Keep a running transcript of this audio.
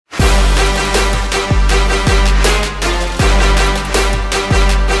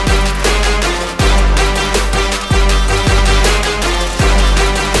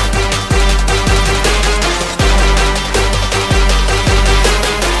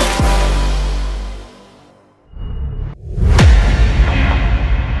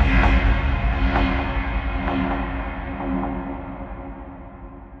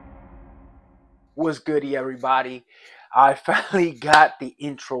was goody, everybody? I finally got the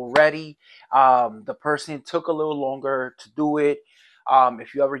intro ready. The person took a little longer to do it.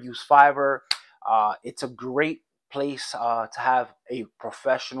 If you ever use Fiverr, it's a great place to have a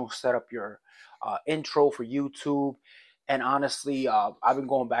professional set up your intro for YouTube. And honestly, I've been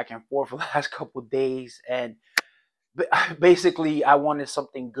going back and forth for the last couple days, and basically, I wanted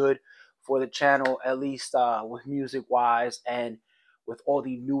something good for the channel, at least with music wise and with all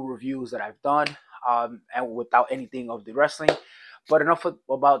the new reviews that I've done, and without anything of the wrestling. But enough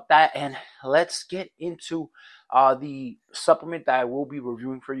about that, and let's get into the supplement that I will be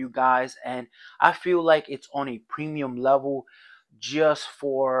reviewing for you guys. And I feel like it's on a premium level just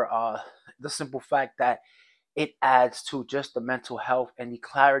for the simple fact that it adds to just the mental health and the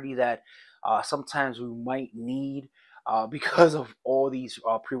clarity that sometimes we might need because of all these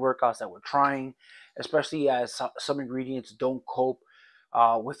pre-workouts that we're trying, especially as some ingredients don't cope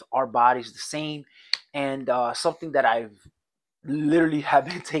with our bodies the same. And something that I've literally have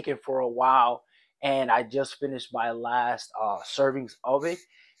been taking for a while, and I just finished my last servings of it,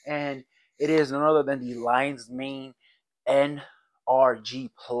 and it is none other than the Lions Mane NRG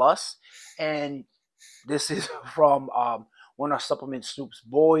Plus. And this is from one of Supplement Snoop's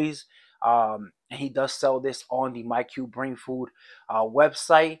boys. And he does sell this on the MyQ Brain Food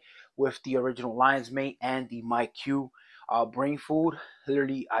website with the original Lions Mane and the MyQ Brain Food.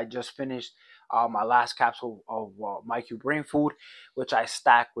 Literally, I just finished my last capsule of MyQ Brain Food, which I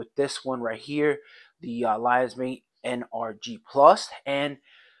stacked with this one right here, the Lions Mane NRG Plus. And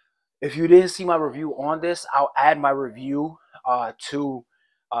if you didn't see my review on this, I'll add my review to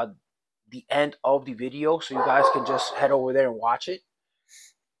the end of the video, so you guys can just head over there and watch it.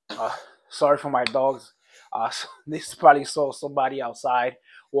 Sorry for my dogs. This probably saw somebody outside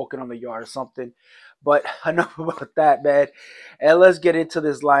walking on the yard or something. But enough about that, man. And let's get into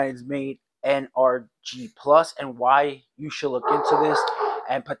this Lions Mane NRG Plus and why you should look into this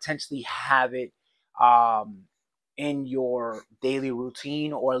and potentially have it in your daily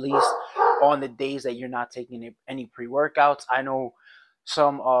routine, or at least on the days that you're not taking any pre-workouts. I know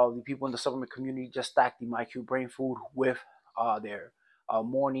some of the people in the supplement community just stack the MyQ Brain Food with their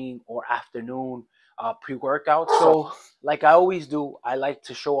morning or afternoon pre-workout. So like I always do, I like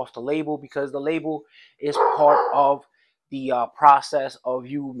to show off the label, because the label is part of the process of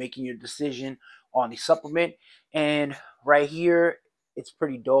you making your decision on the supplement. And right here, it's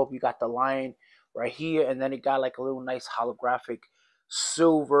pretty dope. You got the lion right here, and then it got like a little nice holographic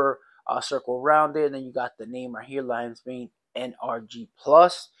silver circle around it, and then you got the name right here, Lions Mane NRG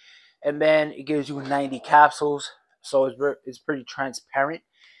Plus. And then it gives you 90 capsules, so it's pretty transparent.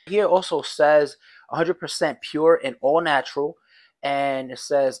 Here also says 100% pure and all natural, and it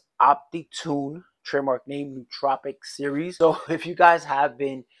says OptiTune, trademark name, nootropic series. So if you guys have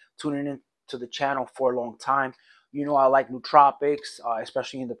been tuning into the channel for a long time, you know I like nootropics,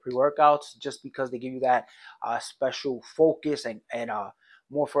 especially in the pre-workouts, just because they give you that special focus and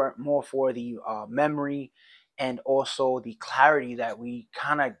more for the memory, and also the clarity that we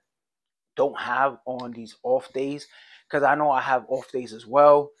kind of don't have on these off days, because I know I have off days as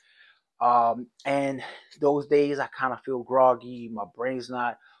well. And those days I kind of feel groggy, my brain's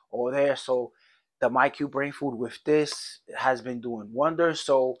not all there. So the MyQ Brain Food with this has been doing wonders.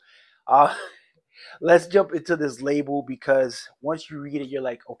 So let's jump into this label, because once you read it, you're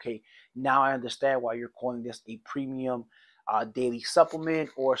like, okay, now I understand why you're calling this a premium daily supplement,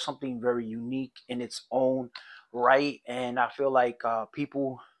 or something very unique in its own right. And I feel like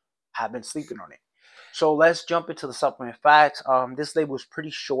people have been sleeping on it. So let's jump into the supplement facts. This label is pretty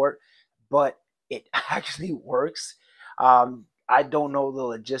short, but it actually works. I don't know the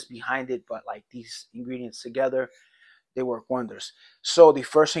logistics behind it, but like these ingredients together, they work wonders. So the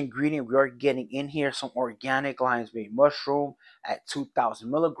first ingredient we are getting in here, some organic Lion's Mane mushroom at 2,000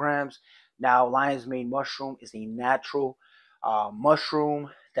 milligrams. Now, Lion's Mane mushroom is a natural mushroom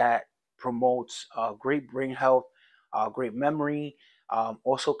that promotes great brain health, great memory,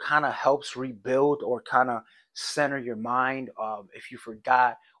 also kind of helps rebuild or kind of center your mind. If you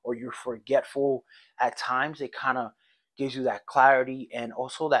forgot or you're forgetful at times, it kind of gives you that clarity and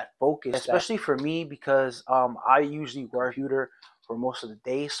also that focus, especially for me, because I usually wear a computer for most of the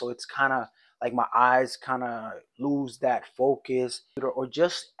day, so it's kind of like my eyes kind of lose that focus. Or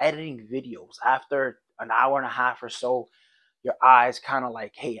just editing videos after an hour and a half or so, your eyes kind of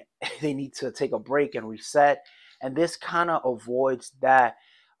like, hey, they need to take a break and reset. And this kind of avoids that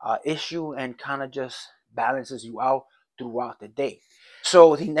issue and kind of just balances you out throughout the day.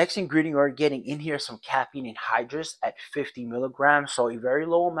 So the next ingredient we're getting in here, some caffeine anhydrous at 50 milligrams. So a very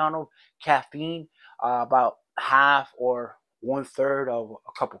low amount of caffeine, about half or 1/3 of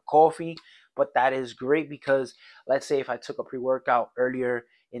a cup of coffee. but that is great because let's say if I took a pre-workout earlier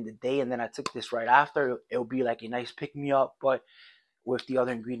in the day and then I took this right after, it'll be like a nice pick-me-up. But with the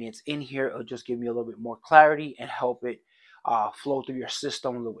other ingredients in here, it'll just give me a little bit more clarity and help it flow through your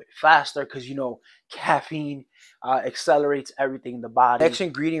system a little bit faster, because you know caffeine accelerates everything in the body. Next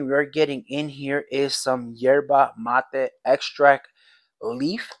ingredient we're getting in here is some yerba mate extract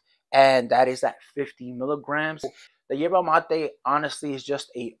leaf, and that is at 50 milligrams. The yerba mate honestly is just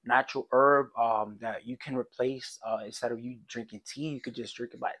a natural herb that you can replace instead of you drinking tea. You could just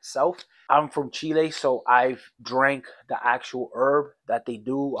drink it by itself. I'm from Chile, so I've drank the actual herb that they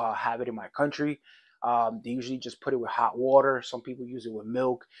do have it in my country. They usually just put it with hot water. Some people use it with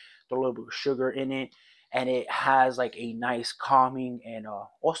milk, throw a little bit of sugar in it, and it has like a nice calming and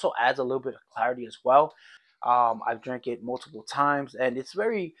also adds a little bit of clarity as well. I've drank it multiple times, and it's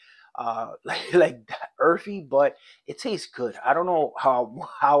very like earthy, but it tastes good. I don't know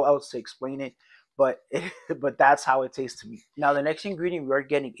how else to explain it, but but that's how it tastes to me. Now the next ingredient we're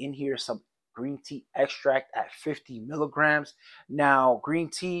getting in here is some green tea extract at 50 milligrams. Now green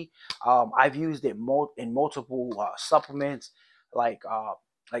tea, I've used it in multiple supplements, like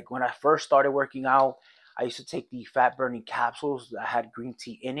when I first started working out. I used to take the fat burning capsules that had green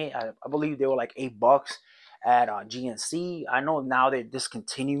tea in it. I believe they were like $8 at GNC. I know now they're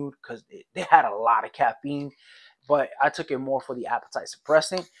discontinued because they had a lot of caffeine, but I took it more for the appetite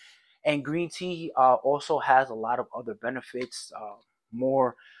suppressant. And green tea also has a lot of other benefits,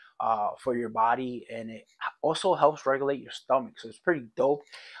 more for your body, and it also helps regulate your stomach. So it's pretty dope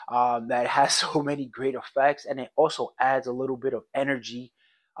that it has so many great effects, and it also adds a little bit of energy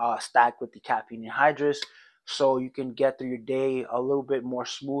stacked with the caffeine anhydrous, so you can get through your day a little bit more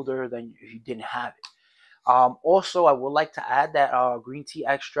smoother than if you didn't have it. Also, I would like to add that green tea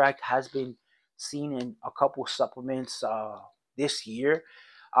extract has been seen in a couple supplements this year.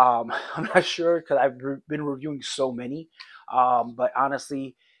 I'm not sure because I've been reviewing so many, but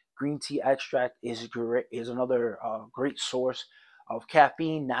honestly, green tea extract is another great source of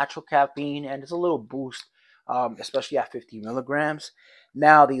caffeine, natural caffeine, and it's a little boost, especially at 50 milligrams.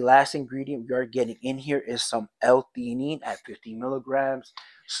 Now, the last ingredient we are getting in here is some L-theanine at 50 milligrams.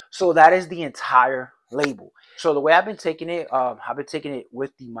 So that is the entire label. So the way I've been taking it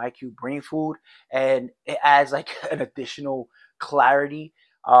with the MyQ Brain Food, and it adds like an additional clarity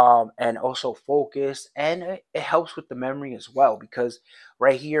and also focus, and it helps with the memory as well, because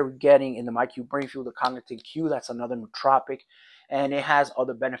right here we're getting in the MyQ Brain Food the cognitive Q. That's another nootropic, and it has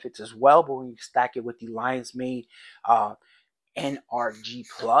other benefits as well. But when you stack it with the Lions Mane NRG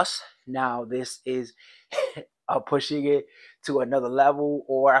Plus, now this is pushing it to another level,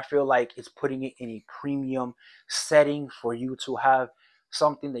 or I feel like it's putting it in a premium setting for you to have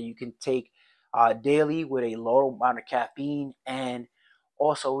something that you can take daily with a low amount of caffeine, and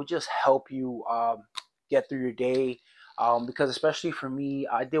also just help you get through your day. Because especially for me,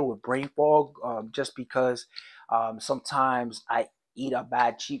 I deal with brain fog just because sometimes I eat a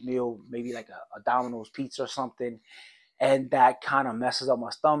bad cheat meal, maybe like a Domino's pizza or something, and that kind of messes up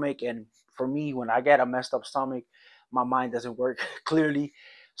my stomach. And for me, when I get a messed up stomach, my mind doesn't work clearly.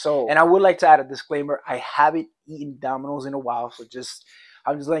 So, and I would like to add a disclaimer: I haven't eaten Domino's in a while, so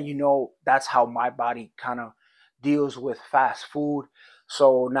I'm just letting you know that's how my body kind of deals with fast food.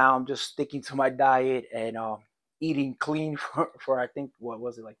 So now I'm just sticking to my diet and eating clean for I think, what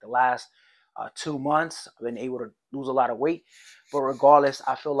was it, like the last 2 months. I've been able to lose a lot of weight, but regardless,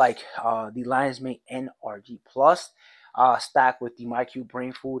 I feel like the Lions Mane NRG Plus stacked with the MyQ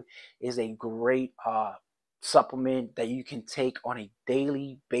Brain Food is a great supplement that you can take on a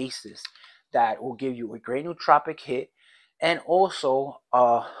daily basis that will give you a great nootropic hit, and also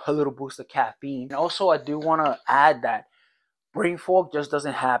a little boost of caffeine. And also, I do want to add that brain fog just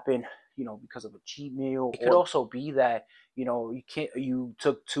doesn't happen, because of a cheat meal. It could also be that you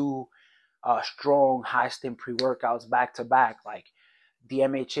took two strong high stim pre-workouts back to back, like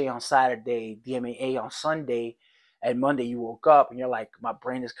DMHA on Saturday, DMAA on Sunday, and Monday you woke up and you're like, my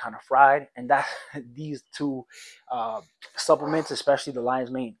brain is kind of fried. And that these two supplements, especially the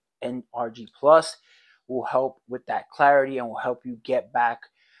Lions Mane NRG Plus, will help with that clarity and will help you get back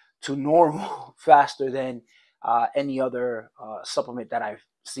to normal faster than any other supplement that I've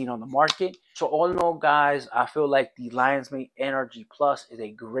seen on the market. So all in all, guys, I feel like the Lions Mane NRG Plus is a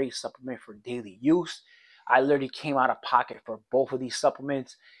great supplement for daily use. I literally came out of pocket for both of these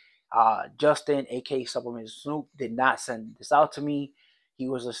supplements. Justin, aka Supplement Snoop, did not send this out to me. He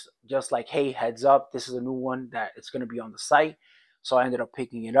was just like, hey, heads up, this is a new one that it's going to be on the site. So I ended up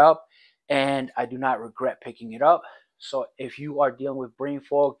picking it up, and I do not regret picking it up. So if you are dealing with brain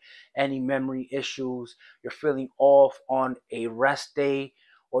fog, any memory issues, you're feeling off on a rest day,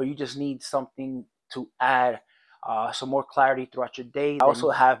 or you just need something to add some more clarity throughout your day. I also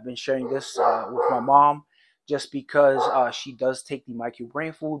have been sharing this with my mom, just because she does take the MyQ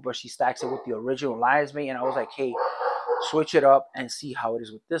Brain Food, but she stacks it with the original Lions Mane, and I was like, hey, switch it up and see how it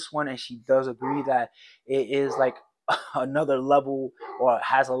is with this one. And she does agree that it is like another level, or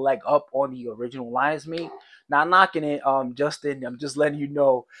has a leg up on the original Lions Mane. Not knocking it, Justin. I'm just letting you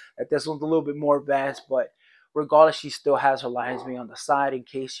know that this one's a little bit more advanced, but regardless, she still has her Lions Mane on the side in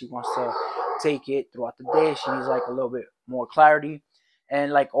case she wants to take it throughout the day. She needs like a little bit more clarity.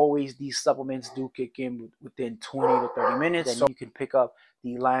 And like always, these supplements do kick in within 20 to 30 minutes. So you can pick up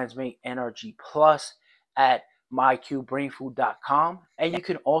the Lions Mane NRG Plus at myqbrainfood.com. And you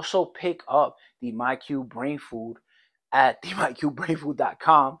can also pick up the MyQ Brain Food at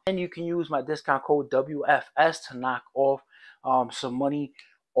myqbrainfood.com. And you can use my discount code WFS to knock off some money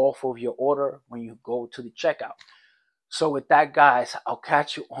off of your order when you go to the checkout. So with that, guys, I'll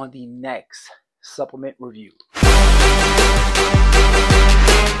catch you on the next supplement review.